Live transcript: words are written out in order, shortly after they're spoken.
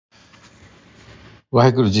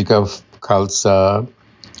Waheguru Ji Ka Khalsa,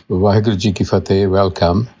 Waheguru Ji Ki Fateh.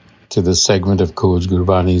 Welcome to this segment of Coach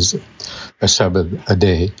Gurbani's A Sabad a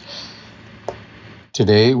Day.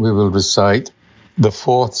 Today we will recite the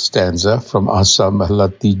fourth stanza from Asa Mahla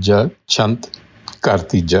Tija Chant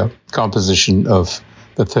Kartija, composition of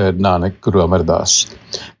the third Nanak, Guru Amar Das.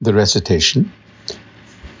 The recitation: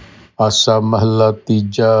 Asa Mahla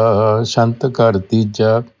Tija Chant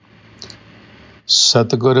Kartija,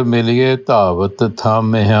 Satgur Miliai Dhavat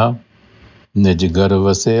Thanmhia, Nij Ghar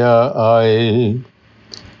Vasya Aaye.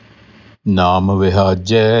 Naam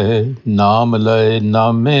vihajay, naam lay,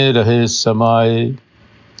 naame rahe samaye.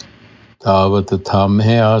 Dhavat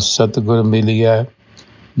thamhya, Satgur Miliai,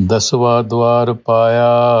 daswa dwar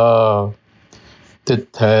paya.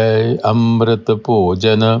 Tithai amrit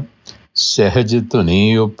bhojan, sehaj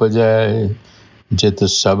tuni upajay. Jit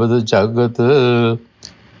sabad jagat,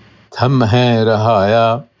 tham hai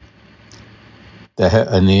rahaya. Teh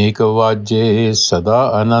anek vaje,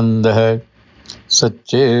 sada anand hai.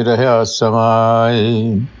 सच्चे रहा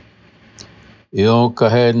समाए. यों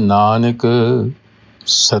कहे नानक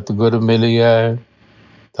सतगुर मिलिया,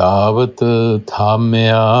 धावत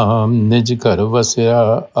थाम्या निज घर वसया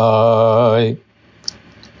आए.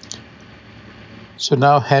 So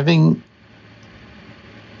now, having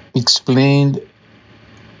explained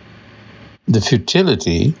the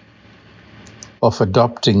futility of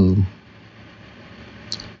adopting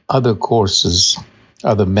other courses,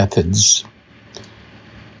 other methods,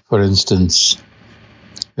 for instance,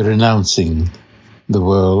 renouncing the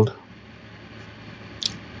world,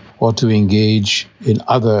 or to engage in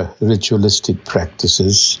other ritualistic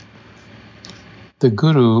practices, the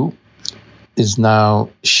Guru is now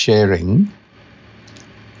sharing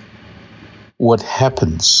what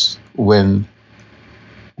happens when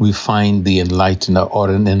we find the enlightener or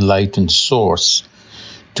an enlightened source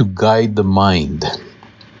to guide the mind,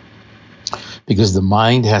 because the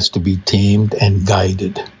mind has to be tamed and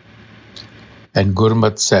guided. And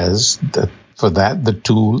Gurmat says that for that the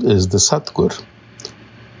tool is the Satgur.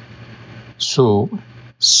 So,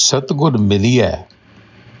 Satgur Miliai,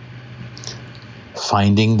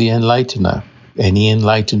 finding the enlightener, any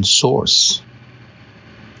enlightened source,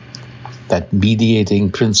 that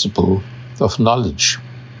mediating principle of knowledge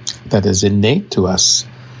that is innate to us.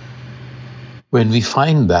 When we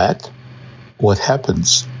find that, what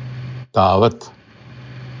happens? Dhavat.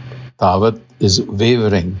 Dhavat is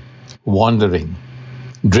wavering, wandering,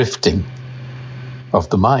 drifting of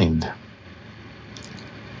the mind.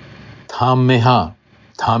 Thamhya.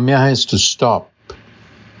 Thamhya is to stop.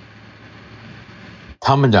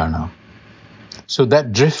 Thamjana. So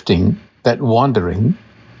that drifting, that wandering,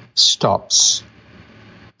 stops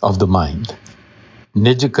of the mind.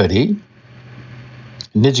 Nijkari,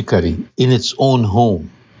 in its own home.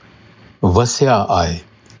 Vasya aaye.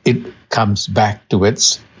 It comes back to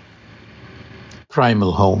its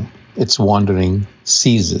primal home. Its wandering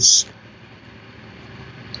ceases.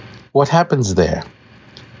 What happens there?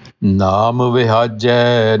 Naam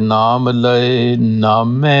vihajay, naam lay,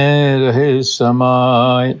 naame rahe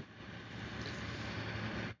samay.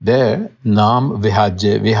 There, naam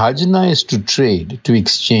vihajay. Vihajana is to trade, to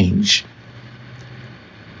exchange.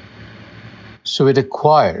 So it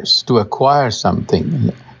acquires, to acquire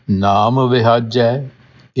something. Naam vihajay,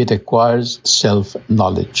 it acquires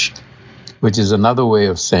self-knowledge, which is another way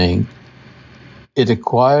of saying it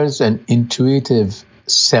acquires an intuitive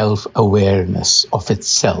self-awareness of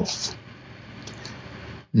itself.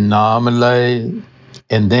 Namalai,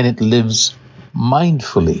 and then it lives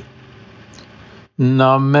mindfully.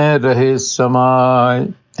 Name rahe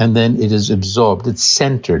samay, and then it is absorbed, it's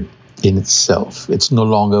centered in itself. It's no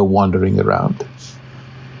longer wandering around.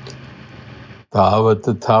 Dhavat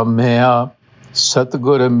thamhya,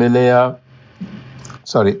 Satgur Miliai.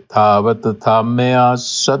 Dhavat thamhya,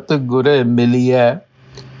 Satgur Miliai.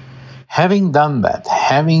 Having done that,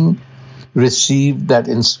 having received that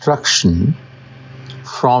instruction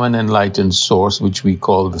from an enlightened source, which we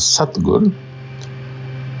call the Satgur,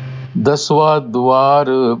 daswa dwar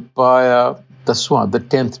paya, daswa, the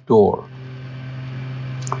 10th door.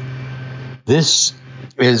 This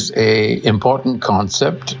is an important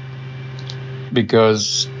concept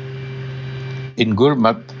because in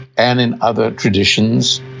Gurmat and in other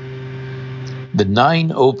traditions, the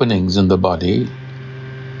 9 openings in the body,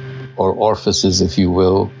 or orifices if you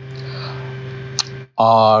will,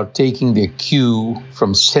 are taking their cue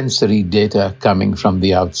from sensory data coming from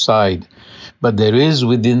the outside. But there is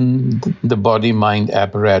within the body-mind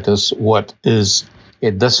apparatus what is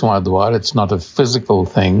a daswa dwar. It's not a physical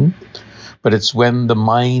thing, but it's when the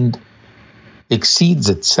mind exceeds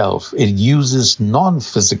itself. It uses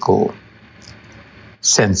non-physical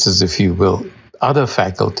senses, if you will, other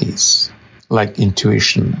faculties like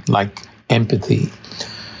intuition, like empathy.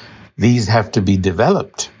 These have to be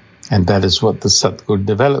developed, and that is what the Satgur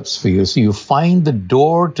develops for you. So you find the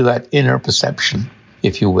door to that inner perception,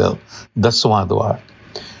 if you will, Daswaं Dwar.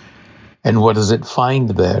 And what does it find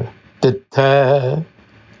there? Titha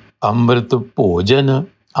Amrita Bhojan,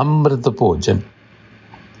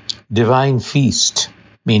 divine feast,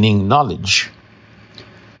 meaning knowledge.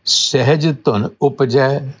 Sahajatun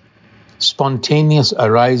Upajay, spontaneous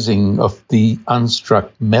arising of the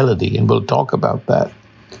unstruck melody, and we'll talk about that.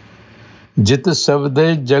 Jit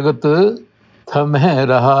Sabad Jagat Thanmhia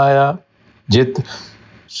Rahaya. Jit.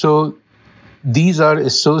 So these are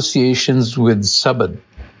associations with Sabad.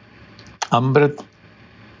 Amrit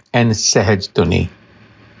and Sahaj Tuni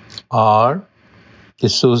are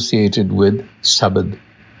associated with Sabad,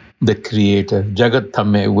 the creator, Jagat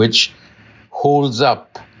Thanmhia, which holds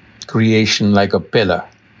up creation like a pillar.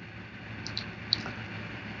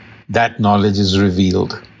 That knowledge is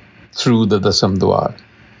revealed through the Dasam Dwar.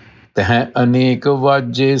 Anek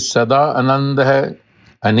vajje sada anand hai.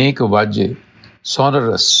 Anek vajje,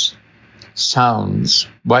 sonorous sounds,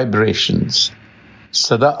 vibrations.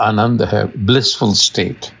 Sada anand hai, blissful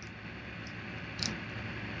state.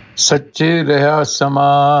 Sache reha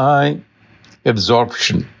samay,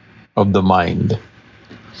 absorption of the mind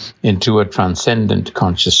into a transcendent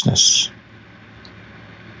consciousness.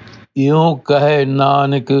 Yon kahe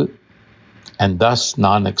Nanak, and thus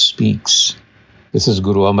Nanak speaks. This is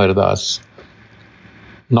Guru Amar Das,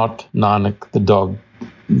 not Nanak the dog,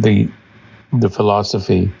 the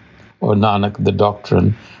philosophy, or Nanak the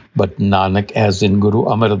doctrine, but Nanak as in Guru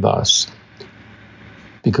Amar Das,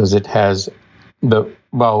 because it has the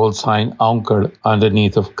vowel sign ankar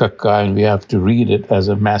underneath of kakka, and we have to read it as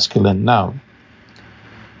a masculine noun.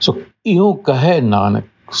 So, Yo kahe Nanak,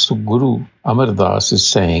 so Guru Amar Das is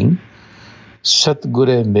saying,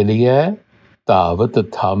 Satgur Miliai Dhavat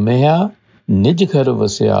Thanmhia Nij ghar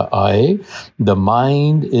vasya aaye. The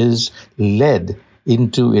mind is led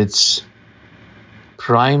into its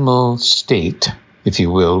primal state, if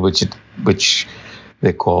you will, which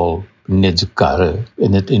they call Nij ghar,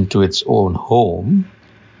 into its own home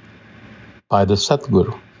by the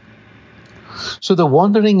Satguru. So the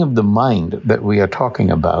wandering of the mind that we are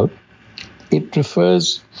talking about, it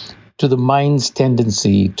refers to the mind's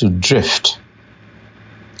tendency to drift.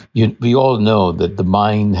 We all know that the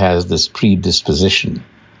mind has this predisposition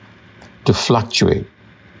to fluctuate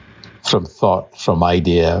from thought, from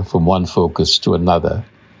idea, from one focus to another,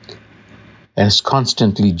 and is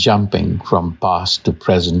constantly jumping from past to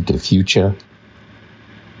present to future.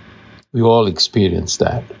 We all experience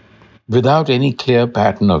that without any clear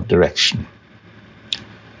pattern of direction.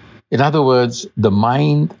 In other words, the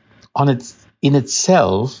mind in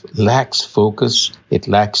itself lacks focus, it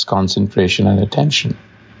lacks concentration and attention.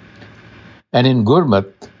 And in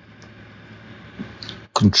Gurmat,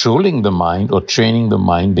 controlling the mind or training the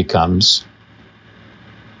mind becomes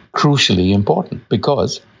crucially important,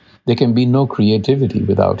 because there can be no creativity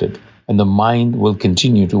without it, and the mind will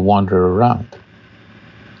continue to wander around.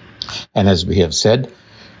 And as we have said,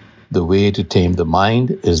 the way to tame the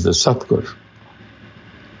mind is the Satgur,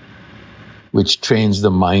 which trains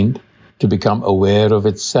the mind to become aware of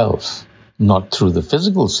itself, not through the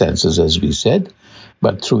physical senses, as we said,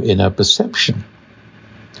 but through inner perception.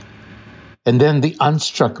 And then the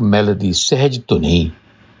unstruck melody, Sahaj Tuni,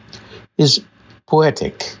 is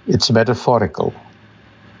poetic, it's metaphorical,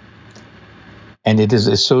 and it is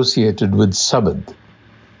associated with Sabad,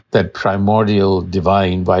 that primordial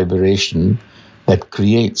divine vibration that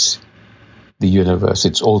creates the universe.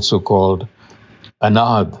 It's also called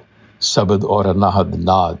Anad Sabad or Anad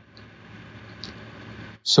Nad.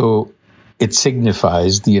 So it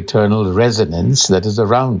signifies the eternal resonance that is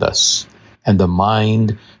around us and the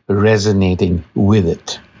mind resonating with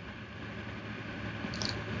it.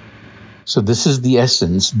 So this is the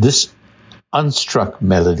essence. This unstruck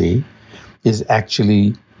melody is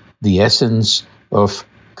actually the essence of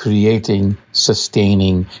creating,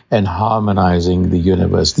 sustaining, and harmonizing the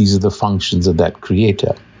universe. These are the functions of that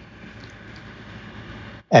creator.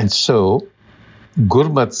 And so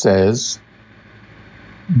Gurmat says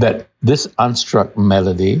that this unstruck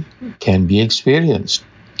melody can be experienced.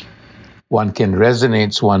 One can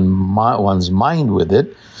resonate one's mind with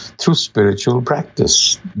it through spiritual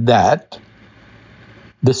practice that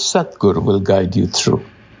the Satgur will guide you through.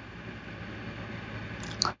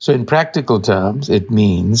 So in practical terms, it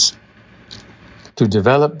means to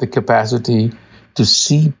develop the capacity to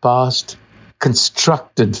see past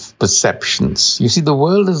constructed perceptions. You see, the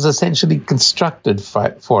world is essentially constructed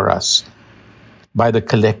for us by the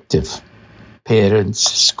collective. parents,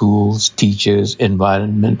 schools, teachers,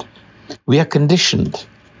 environment. We are conditioned.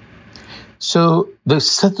 So the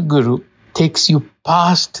Satguru takes you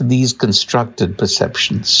past these constructed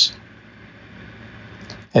perceptions.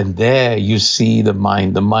 And there you see the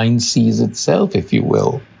mind. The mind sees itself, if you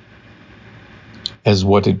will, as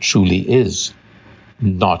what it truly is.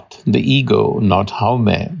 Not the ego, not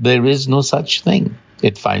haume. There is no such thing,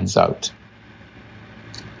 it finds out.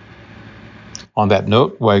 On that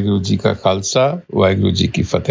note, Waheguru Ji Ka Khalsa, Waheguru Ji Ki Fateh.